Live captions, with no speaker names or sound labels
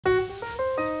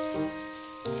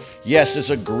Yes, it's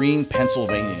a green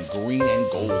Pennsylvania, green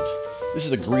and gold. This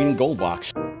is a green and gold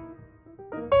box.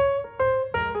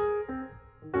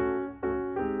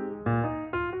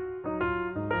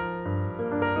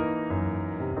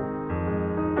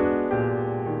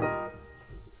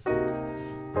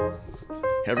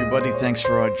 Hey everybody, thanks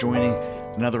for joining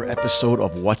another episode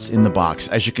of What's in the Box.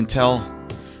 As you can tell,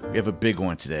 we have a big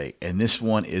one today, and this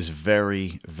one is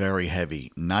very, very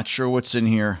heavy. Not sure what's in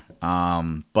here,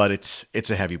 but it's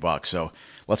a heavy box, so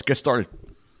let's get started.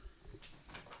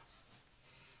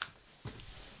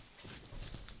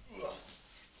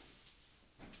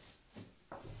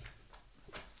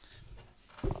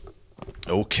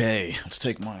 Okay, let's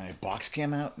take my box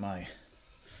cam out, my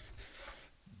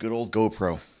good old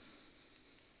GoPro,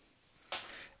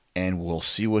 and we'll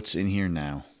see what's in here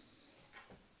now.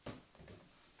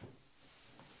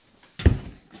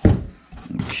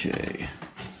 Okay.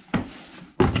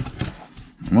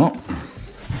 Well,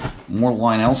 more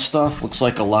Lionel stuff. Looks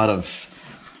like a lot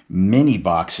of mini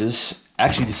boxes.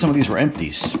 Actually, some of these were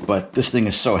empties, but this thing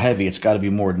is so heavy, it's got to be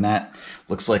more than that.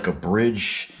 Looks like a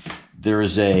bridge. There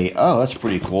is a, oh, that's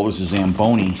pretty cool. There's a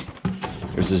Zamboni.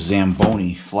 There's a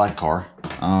Zamboni flat car.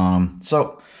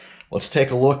 So let's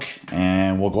take a look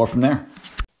and we'll go from there.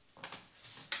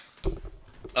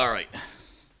 All right.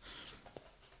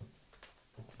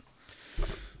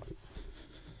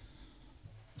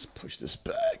 Let's push this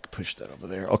back, push that over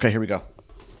there. Okay, here we go.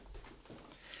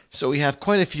 So we have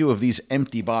quite a few of these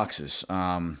empty boxes.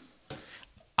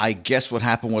 I guess what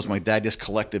happened was my dad just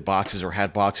collected boxes or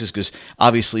had boxes because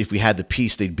obviously if we had the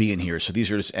piece, they'd be in here. So these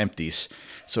are just empties.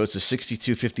 So it's a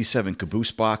 6257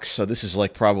 caboose box. So this is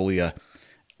like probably a,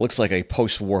 looks like a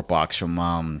post-war box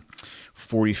from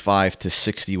 45 to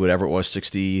 60, whatever it was,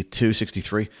 62,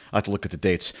 63. I have to look at the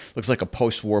dates. Looks like a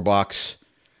post-war box.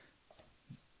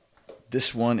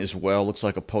 This one as well looks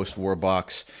like a post-war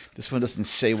box. This one doesn't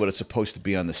say what it's supposed to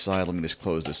be on the side. Let me just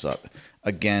close this up.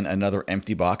 Again, another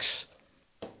empty box.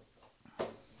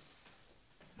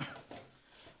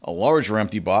 A larger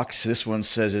empty box. This one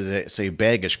says it's a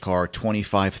baggage car,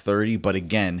 2530, but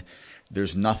again,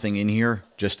 there's nothing in here,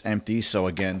 just empty. So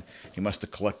again, he must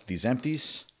have collected these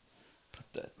empties.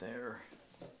 Put that there.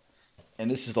 And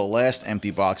this is the last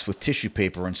empty box with tissue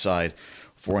paper inside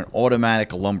for an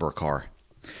automatic lumber car.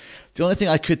 The only thing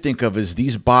I could think of is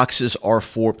these boxes are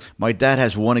for, my dad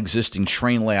has one existing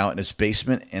train layout in his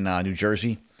basement in New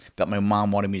Jersey that my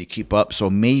mom wanted me to keep up. So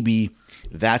maybe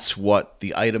that's what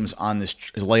the items on this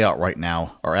layout right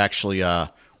now are actually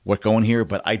what go in here,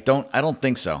 but I don't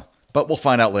think so. But we'll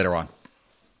find out later on.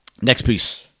 Next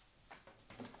piece.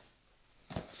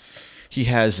 He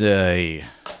has a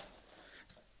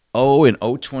an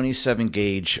 027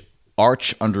 gauge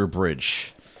arch under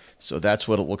bridge. So that's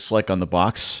what it looks like on the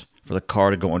box for the car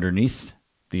to go underneath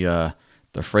the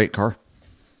freight car.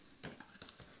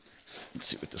 Let's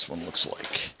see what this one looks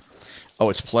like.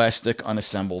 Oh, it's plastic,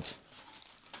 unassembled.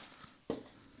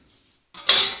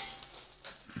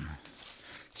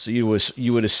 So you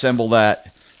would assemble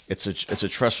that. It's a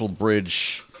trestled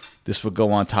bridge. This would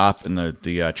go on top, and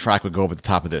the track would go over the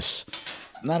top of this.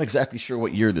 I'm not exactly sure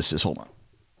what year this is. Hold on.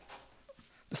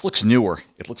 This looks newer.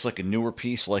 It looks like a newer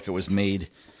piece, like it was made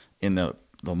in the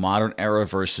modern era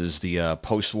versus the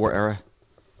post-war era.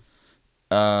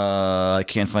 I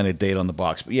can't find a date on the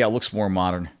box, but yeah, it looks more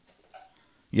modern.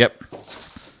 Yep.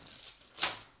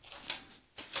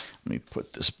 Let me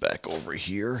put this back over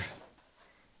here.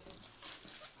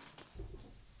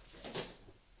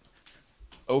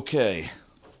 Okay.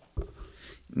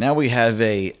 Now we have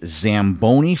a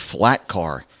Zamboni flat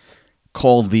car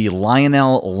called the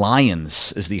Lionel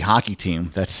Lions is the hockey team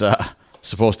that's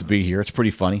supposed to be here. It's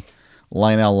pretty funny.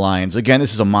 Lionel Lions. Again,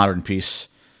 this is a modern piece.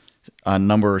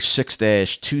 Number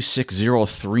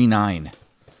 6-26039.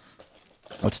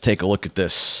 Let's take a look at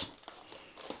this.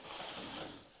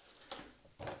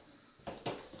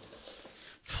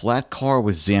 Flat car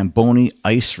with Zamboni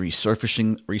ice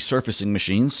resurfacing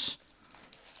machines.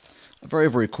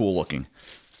 Very, very cool looking.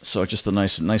 So just a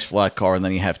nice flat car, and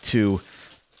then you have the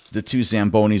two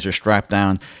Zambonis are strapped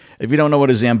down. If you don't know what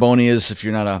a Zamboni is, if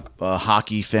you're not a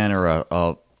hockey fan or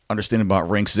a understanding about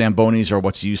rinks, Zambonis are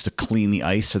what's used to clean the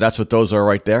ice. So that's what those are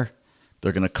right there.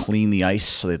 They're going to clean the ice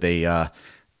so that they and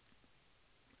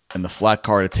the flat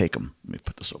car to take them. Let me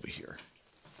put this over here.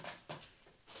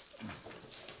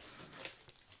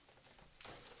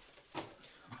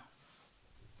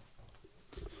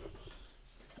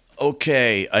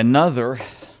 Okay, another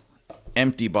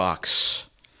empty box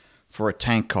for a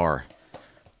tank car.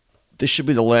 This should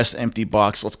be the last empty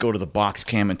box. Let's go to the box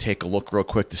cam and take a look real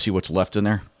quick to see what's left in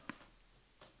there.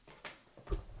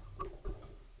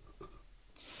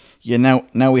 Yeah,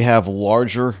 now we have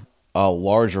larger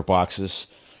boxes.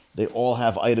 They all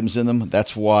have items in them.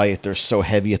 That's why they're so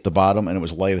heavy at the bottom and it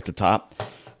was light at the top.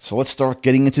 So let's start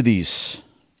getting into these.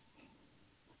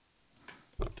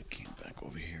 Put the can back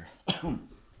over here.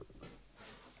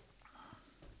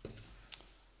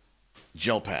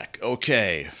 Gel pack.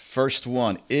 Okay, first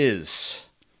one is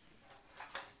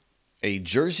a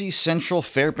Jersey Central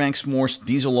Fairbanks-Morse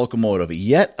diesel locomotive.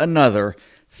 Yet another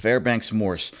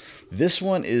Fairbanks-Morse. This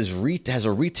one has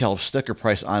a retail sticker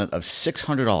price on it of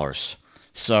 $600.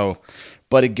 So,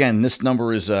 but again, this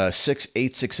number is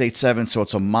 68687, so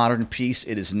it's a modern piece.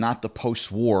 It is not the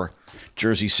post-war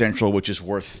Jersey Central, which is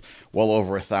worth well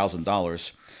over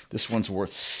 $1,000. This one's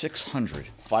worth $600,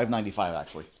 $595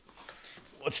 actually.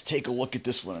 Let's take a look at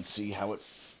this one and see what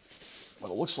it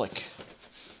looks like.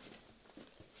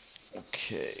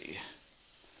 Okay.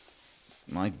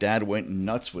 My dad went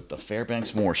nuts with the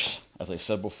Fairbanks-Morse, as I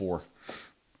said before.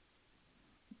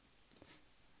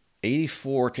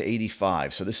 84 to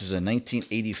 85. So this is a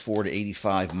 1984 to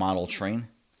 85 model train.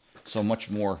 So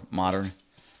much more modern.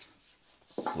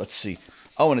 Let's see.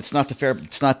 Oh, and it's not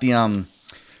the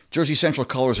Jersey Central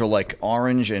colors are like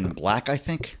orange and black, I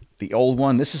think. The old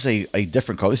one. This is a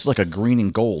different color. This is like a green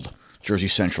and gold Jersey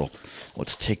Central.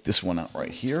 Let's take this one out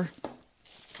right here.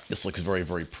 This looks very,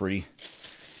 very pretty.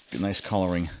 Good, nice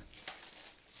coloring.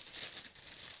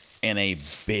 And a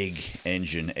big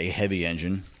engine, a heavy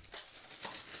engine.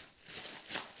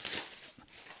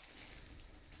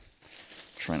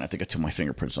 Try not to get too my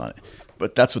fingerprints on it.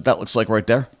 But that's what that looks like right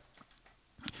there.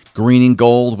 Green and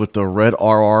gold with the red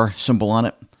RR symbol on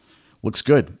it. Looks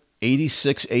good.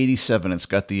 8687. It's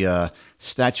got the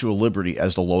Statue of Liberty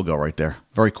as the logo right there.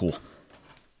 Very cool.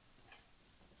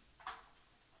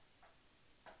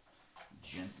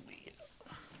 Gently.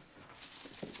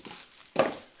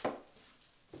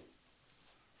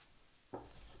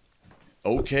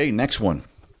 Okay, next one.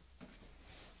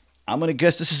 I'm going to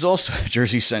guess this is also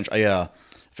Jersey Central,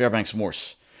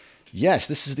 Fairbanks-Morse. Yes,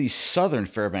 this is the Southern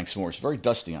Fairbanks-Morse. Very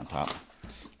dusty on top.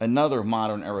 Another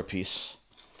modern era piece.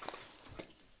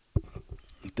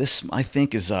 This, I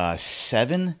think, is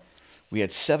 7. We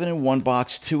had 7 in one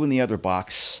box, 2 in the other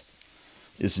box.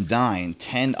 Is 9,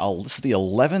 10. This is the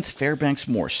 11th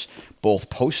Fairbanks-Morse, both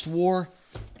post-war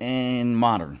and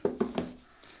modern.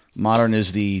 Modern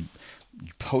is the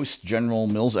post-General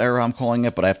Mills era, I'm calling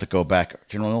it, but I have to go back.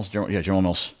 General Mills? General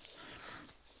Mills.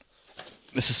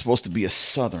 This is supposed to be a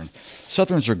Southern.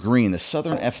 Southerns are green. The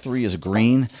Southern F-3 is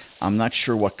green. I'm not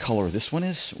sure what color this one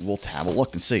is. We'll have a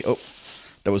look and see. Oh,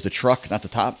 that was the truck, not the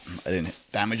top. I didn't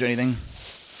damage anything.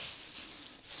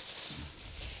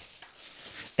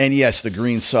 And yes, the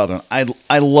green Southern.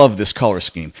 I love this color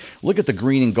scheme. Look at the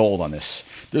green and gold on this.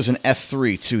 There's an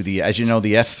F-3 too. As you know,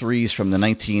 the F-3s from the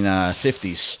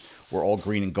 1950s were all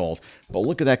green and gold. But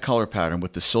look at that color pattern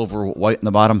with the silver white in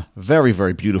the bottom. Very,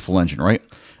 very beautiful engine, right?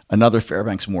 Another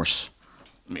Fairbanks-Morse.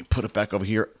 Let me put it back over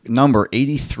here. Number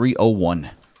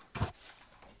 8301.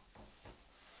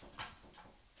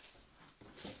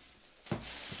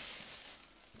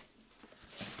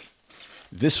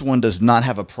 This one does not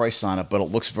have a price on it, but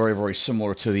it looks very, very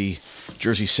similar to the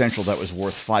Jersey Central that was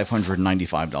worth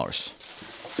 $595.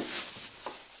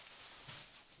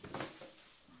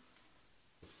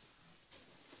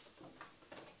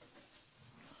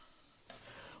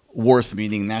 Worth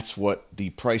meaning that's what the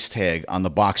price tag on the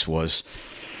box was.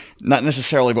 Not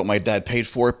necessarily what my dad paid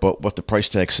for it, but what the price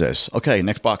tag says. Okay,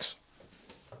 next box.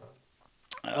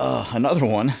 Another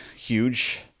one,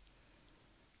 huge.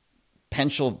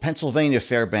 Pennsylvania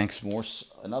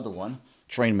Fairbanks-Morse, another one,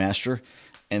 Trainmaster.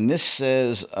 And this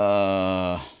says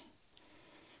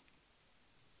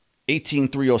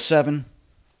 18307.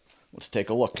 Let's take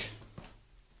a look.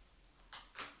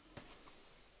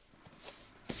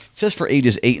 It says for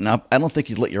ages 8 and up. I don't think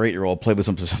you'd let your 8-year-old play with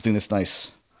something this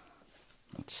nice.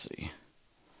 Let's see.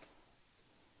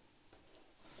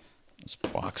 This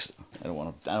box. I don't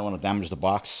want to damage the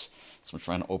box, so I'm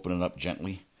trying to open it up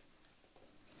gently.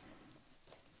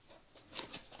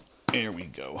 There we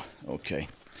go. Okay.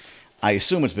 I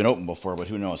assume it's been opened before, but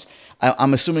who knows?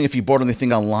 I'm assuming if he bought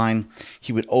anything online,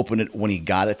 he would open it when he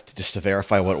got it just to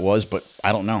verify what it was, but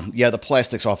I don't know. Yeah, the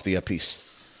plastic's off the piece.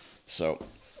 So,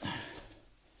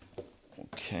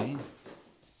 okay.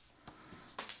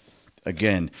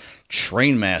 Again,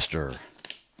 Trainmaster.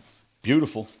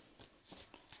 Beautiful.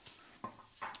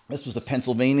 This was the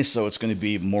Pennsylvania, so it's going to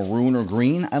be maroon or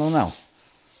green. I don't know.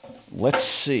 Let's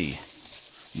see.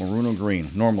 Maroon or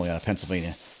green. Normally out of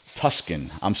Pennsylvania. Tuscan.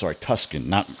 I'm sorry, Tuscan,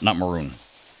 not maroon.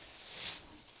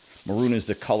 Maroon is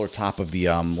the color top of the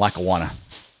Lackawanna.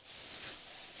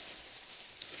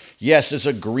 Yes, it's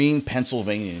a green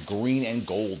Pennsylvania, green and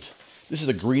gold. This is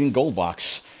a green and gold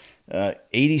box.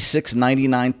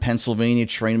 8699 Pennsylvania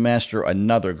Trainmaster,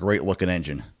 another great looking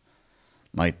engine.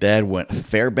 My dad went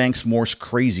Fairbanks-Morse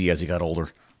crazy as he got older.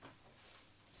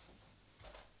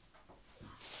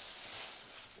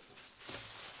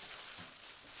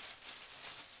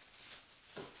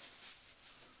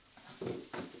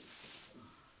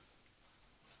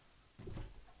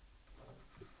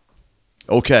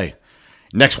 Okay,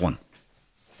 next one.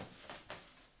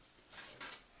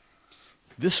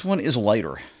 This one is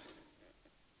lighter.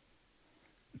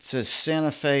 It says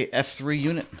Santa Fe F-3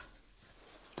 unit.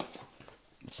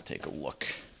 Let's take a look.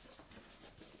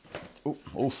 Oh,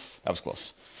 oof, that was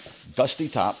close. Dusty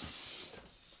top.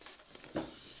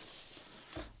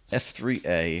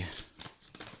 F-3A.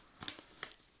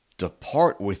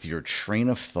 Depart with your train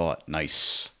of thought.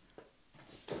 Nice.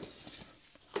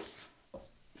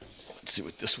 Let's see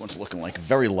what this one's looking like.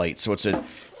 Very light. So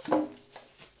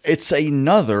it's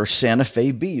another Santa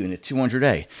Fe B unit,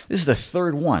 200A. This is the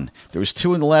third one. There was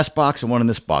two in the last box and one in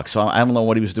this box. So I don't know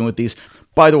what he was doing with these.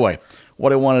 By the way,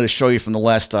 what I wanted to show you from the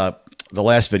last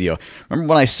video. Remember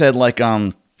when I said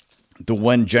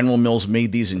when General Mills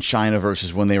made these in China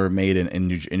versus when they were made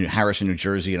in Harrison, New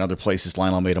Jersey, and other places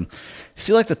Lionel made them.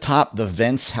 See, like the top, the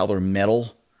vents, how they're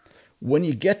metal. When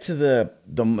you get to the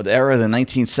era of the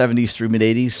 1970s through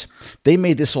mid-80s, they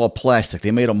made this all plastic. They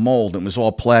made a mold and it was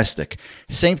all plastic.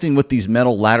 Same thing with these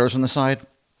metal ladders on the side,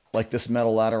 like this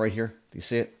metal ladder right here. Do you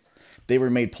see it? They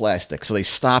were made plastic, so they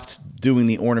stopped doing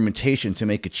the ornamentation to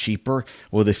make it cheaper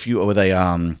with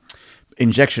a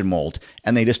injection mold,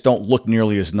 and they just don't look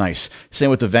nearly as nice. Same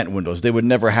with the vent windows. They would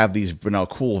never have these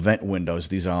cool vent windows,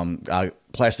 these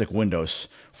plastic windows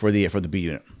for the B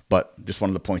unit. But just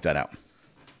wanted to point that out.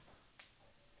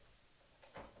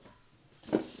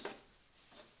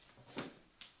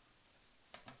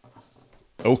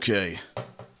 Okay.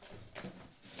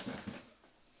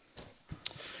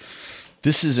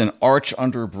 This is an arch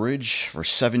under bridge for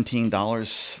 $17.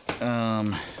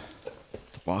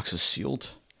 The box is sealed.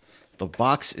 The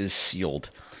box is sealed.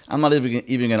 I'm not even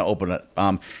going to open it.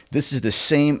 This is the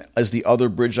same as the other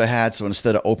bridge I had, so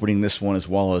instead of opening this one as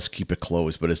well, as keep it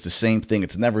closed. But it's the same thing.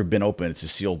 It's never been opened. It's a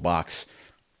sealed box.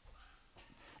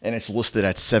 And it's listed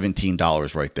at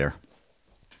 $17 right there.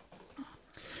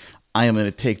 I am going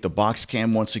to take the box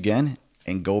cam once again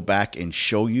and go back and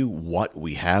show you what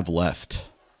we have left.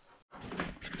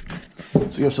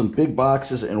 So we have some big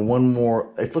boxes and one more.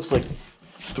 It looks like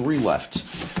 3 left.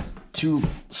 2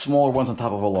 smaller ones on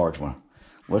top of a large one.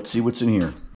 Let's see what's in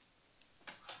here.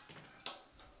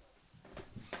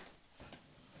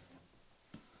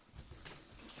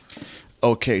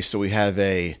 Okay, so we have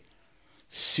a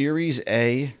Series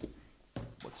A.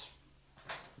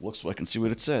 Looks so I can see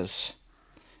what it says.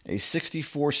 A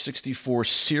 6464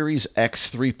 Series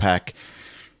X 3-pack.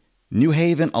 New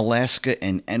Haven, Alaska,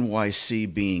 and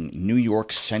NYC being New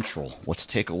York Central. Let's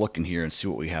take a look in here and see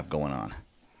what we have going on.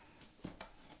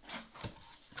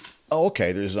 Oh,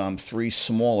 okay, there's 3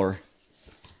 smaller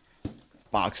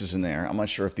boxes in there. I'm not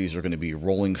sure if these are going to be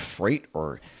rolling freight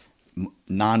or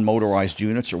non-motorized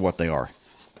units or what they are.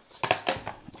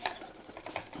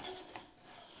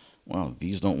 Well,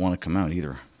 these don't want to come out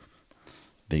either.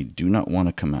 They do not want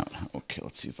to come out. Okay,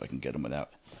 let's see if I can get them without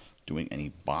doing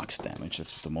any box damage.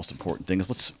 That's the most important thing.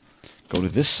 Let's go to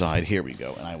this side. Here we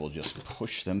go. And I will just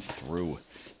push them through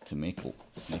to make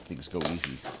things go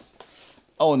easy.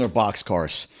 Oh, and they're box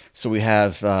cars. So we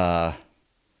have the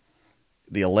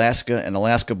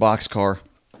Alaska box car.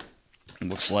 It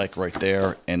looks like right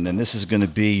there. And then this is going to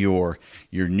be your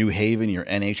New Haven, your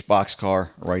NH box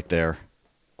car right there.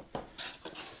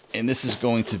 And this is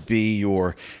going to be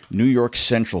your New York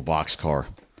Central box car.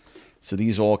 So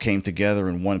these all came together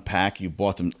in one pack. You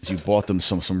bought them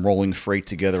some rolling freight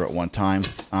together at one time.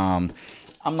 I'm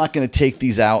not going to take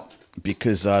these out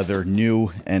because they're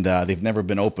new and they've never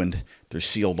been opened. They're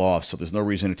sealed off, so there's no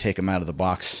reason to take them out of the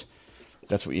box.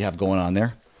 That's what you have going on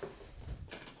there.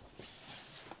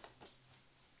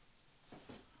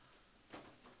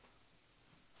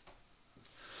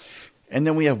 And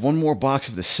then we have one more box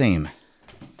of the same.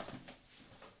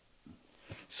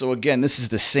 So again, this is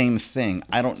the same thing.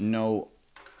 I don't know.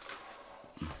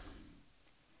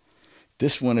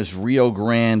 This one is Rio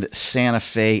Grande, Santa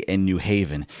Fe, and New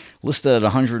Haven, listed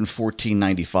at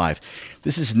 $114.95.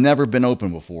 This has never been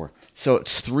opened before. So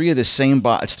it's 3 of the same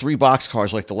box. It's 3 box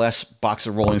cars like the last box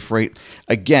of rolling freight.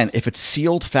 Again, if it's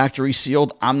sealed, factory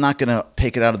sealed, I'm not going to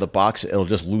take it out of the box. It'll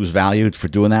just lose value for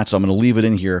doing that. So I'm going to leave it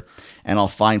in here, and I'll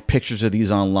find pictures of these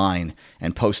online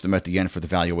and post them at the end for the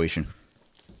valuation.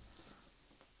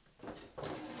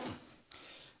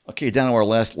 Okay, down to our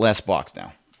last box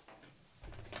now.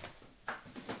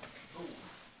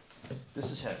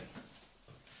 This is heavy.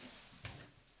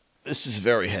 This is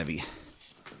very heavy.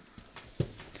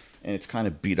 And it's kind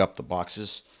of beat up, the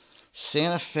boxes.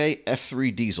 Santa Fe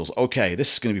F-3 diesels. Okay,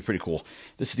 this is going to be pretty cool.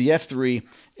 This is the F-3.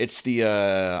 It's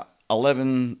the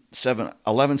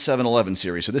 11711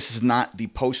 series. So this is not the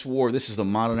post-war. This is the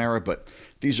modern era, but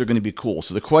these are going to be cool.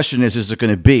 So the question is it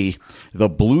going to be the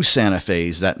blue Santa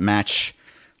Fe's that match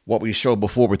what we showed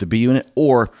before with the B unit,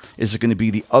 or is it going to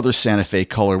be the other Santa Fe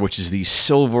color, which is the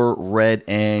silver, red,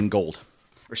 and gold,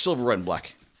 or silver, red, and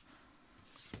black?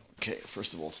 Okay,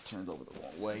 first of all, it's turned over the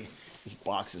wrong way. This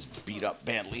box is beat up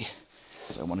badly,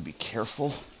 so I want to be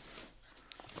careful.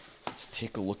 Let's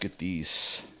take a look at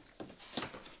these.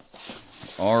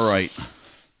 All right.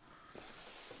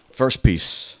 First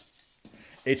piece.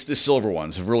 It's the silver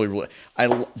ones. Really,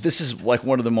 this is like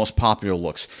one of the most popular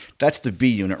looks. That's the B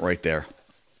unit right there.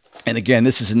 And again,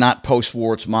 this is not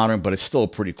post-war, it's modern, but it's still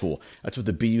pretty cool. That's what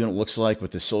the B unit looks like with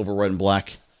the silver, red, and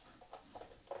black.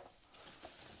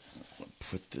 I'll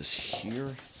put this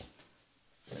here.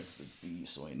 That's the B,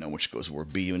 so I know which goes where.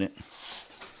 B unit.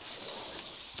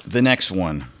 The next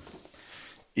one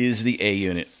is the A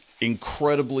unit.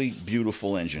 Incredibly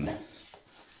beautiful engine.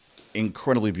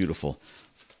 Incredibly beautiful.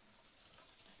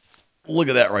 Look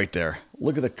at that right there.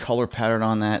 Look at the color pattern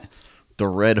on that. The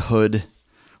red hood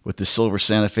with the silver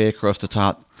Santa Fe across the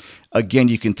top. Again,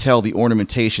 you can tell the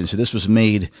ornamentation. So this was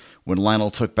made when Lionel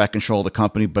took back control of the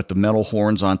company, but the metal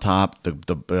horns on top,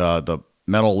 the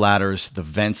metal ladders, the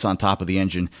vents on top of the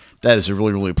engine, that is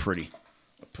really, really pretty.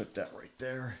 I'll put that right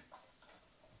there.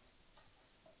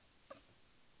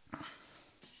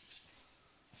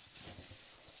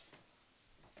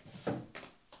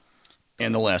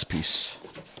 And the last piece.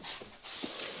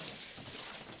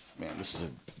 Man, this is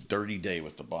a dirty day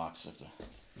with the box.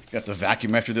 Got the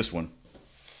vacuum after this one.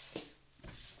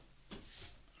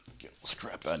 Get the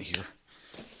scrap out of here.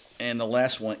 And the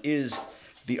last one is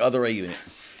the other A unit.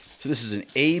 So this is an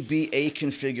ABA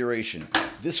configuration.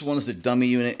 This one's the dummy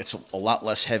unit. It's a lot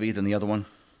less heavy than the other one.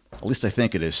 At least I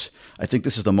think it is. I think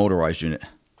this is the motorized unit.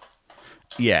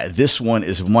 Yeah, this one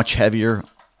is much heavier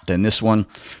than this one.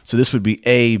 So this would be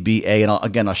ABA.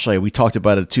 And I'll show you. We talked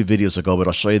about it 2 videos ago, but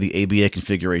I'll show you the ABA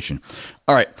configuration.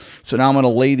 All right. So now I'm going to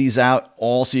lay these out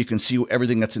all so you can see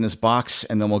everything that's in this box.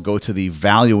 And then we'll go to the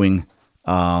valuing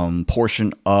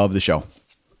portion of the show.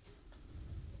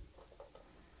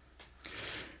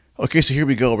 Okay, so here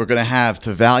we go. We're going to have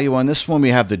to value on this one. We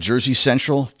have the Jersey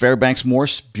Central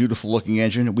Fairbanks-Morse, beautiful looking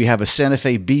engine. We have a Santa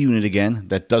Fe B unit again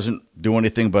that doesn't do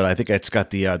anything, but I think it's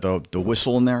got the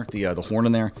whistle in there, the horn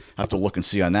in there. I have to look and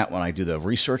see on that when I do the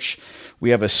research. We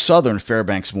have a Southern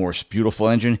Fairbanks-Morse, beautiful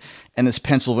engine, and it's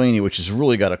Pennsylvania, which has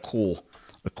really got a cool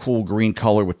green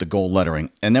color with the gold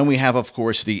lettering. And then we have, of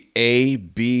course, the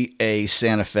ABA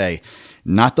Santa Fe.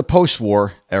 Not the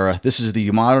post-war era. This is the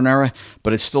modern era,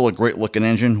 but it's still a great-looking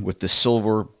engine with the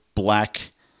silver, black,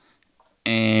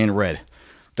 and red.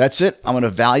 That's it. I'm going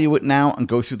to value it now and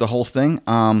go through the whole thing.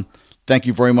 Thank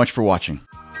you very much for watching.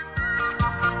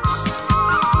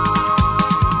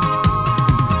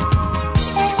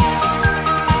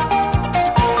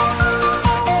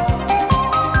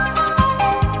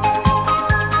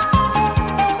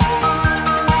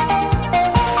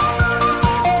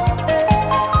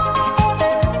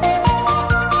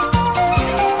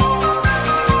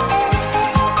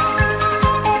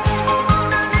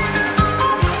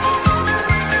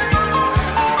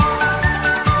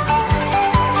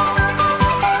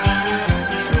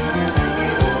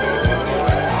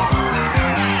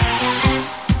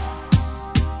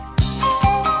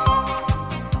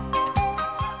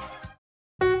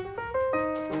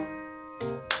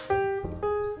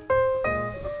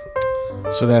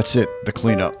 So that's it, the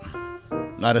cleanup.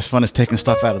 Not as fun as taking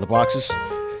stuff out of the boxes.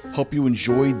 Hope you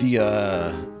enjoyed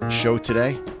the show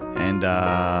today. And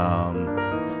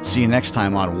see you next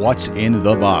time on What's in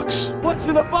the Box. What's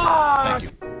in the box?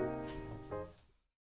 Thank you.